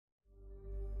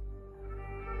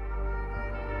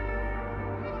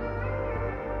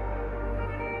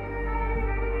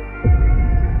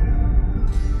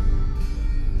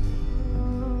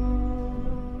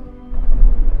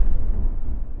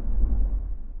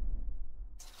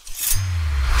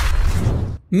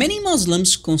Many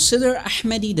Muslims consider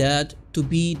Ahmed Deedat to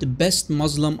be the best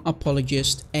Muslim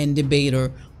apologist and debater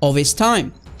of his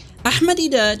time. Ahmed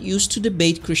Deedat used to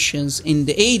debate Christians in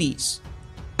the 80s.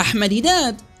 Ahmed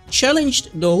Deedat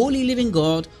challenged the holy living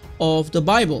God of the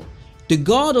Bible, the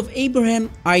God of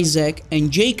Abraham, Isaac, and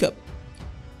Jacob.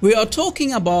 We are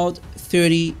talking about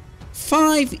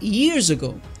 35 years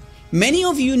ago. Many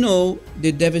of you know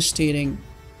the devastating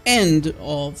end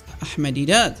of Ahmed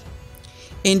Deedat.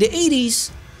 In the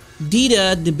 80s,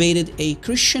 Deedat debated a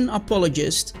Christian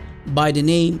apologist by the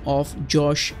name of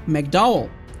Josh McDowell.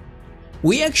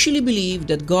 We actually believe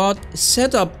that God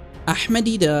set up Ahmed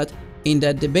Deedat in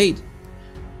that debate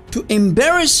to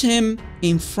embarrass him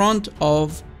in front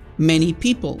of many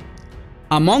people.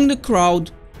 Among the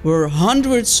crowd were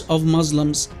hundreds of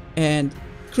Muslims and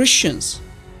Christians.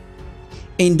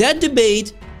 In that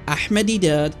debate, Ahmed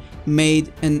Deedat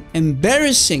made an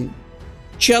embarrassing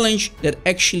challenge that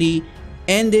actually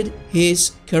ended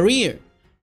his career.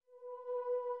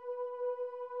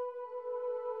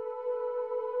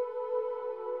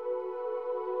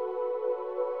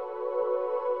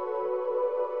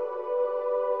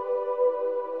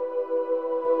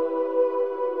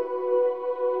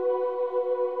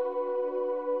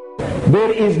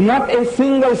 There is not a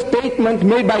single statement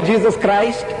made by Jesus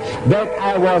Christ that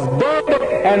I was dead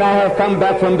and I have come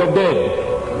back from the dead.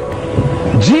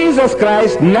 Jesus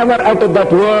Christ never uttered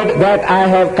that word that I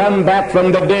have come back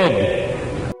from the dead.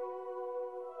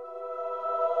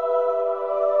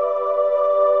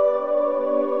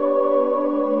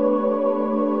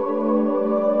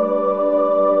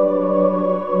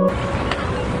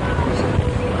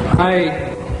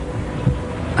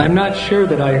 I'm not sure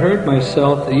that I heard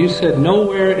myself. You said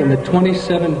nowhere in the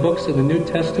 27 books of the New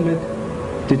Testament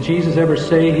did Jesus ever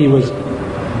say he was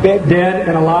dead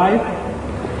and alive.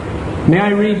 May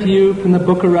I read to you from the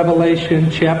book of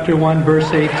Revelation, chapter 1,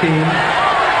 verse 18.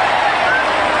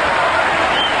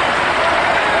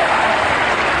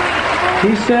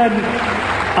 He said,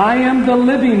 I am the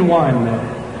living one.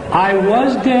 I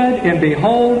was dead, and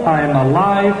behold, I am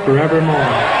alive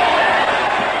forevermore.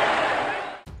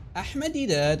 Ahmed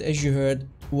Deedat, as you heard,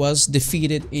 was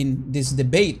defeated in this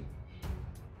debate.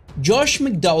 Josh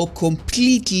McDowell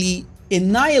completely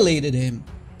annihilated him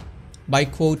by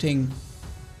quoting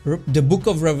the book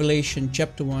of Revelation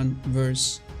chapter 1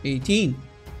 verse 18.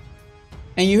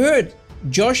 And you heard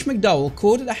Josh McDowell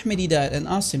quoted Ahmed Deedat and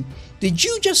asked him, did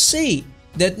you just say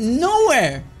that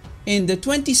nowhere in the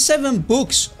 27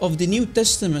 books of the New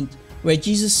Testament where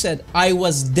Jesus said, I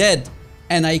was dead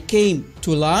and I came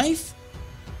to life?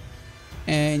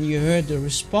 And you heard the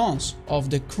response of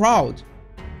the crowd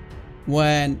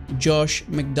when Josh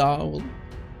McDowell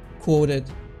quoted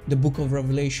the book of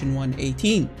Revelation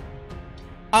 1:18.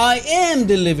 I am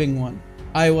the living one.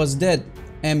 I was dead,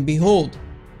 and behold,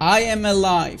 I am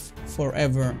alive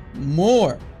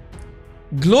forevermore.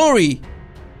 Glory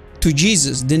to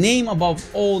Jesus, the name above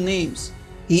all names.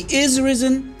 He is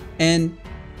risen, and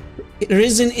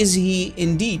risen is he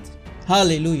indeed.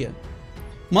 Hallelujah.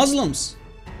 Muslims,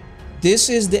 this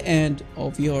is the end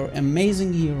of your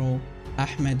amazing hero,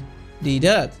 Ahmed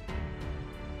Deedat.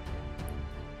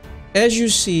 As you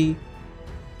see,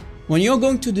 when you're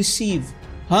going to deceive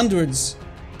hundreds,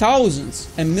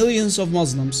 thousands, and millions of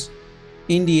Muslims,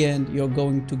 in the end, you're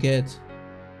going to get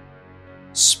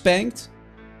spanked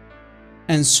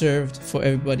and served for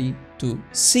everybody to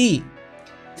see.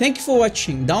 Thank you for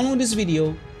watching. Download this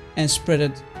video and spread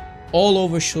it all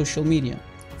over social media.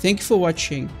 Thank you for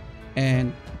watching,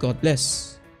 and God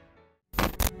bless.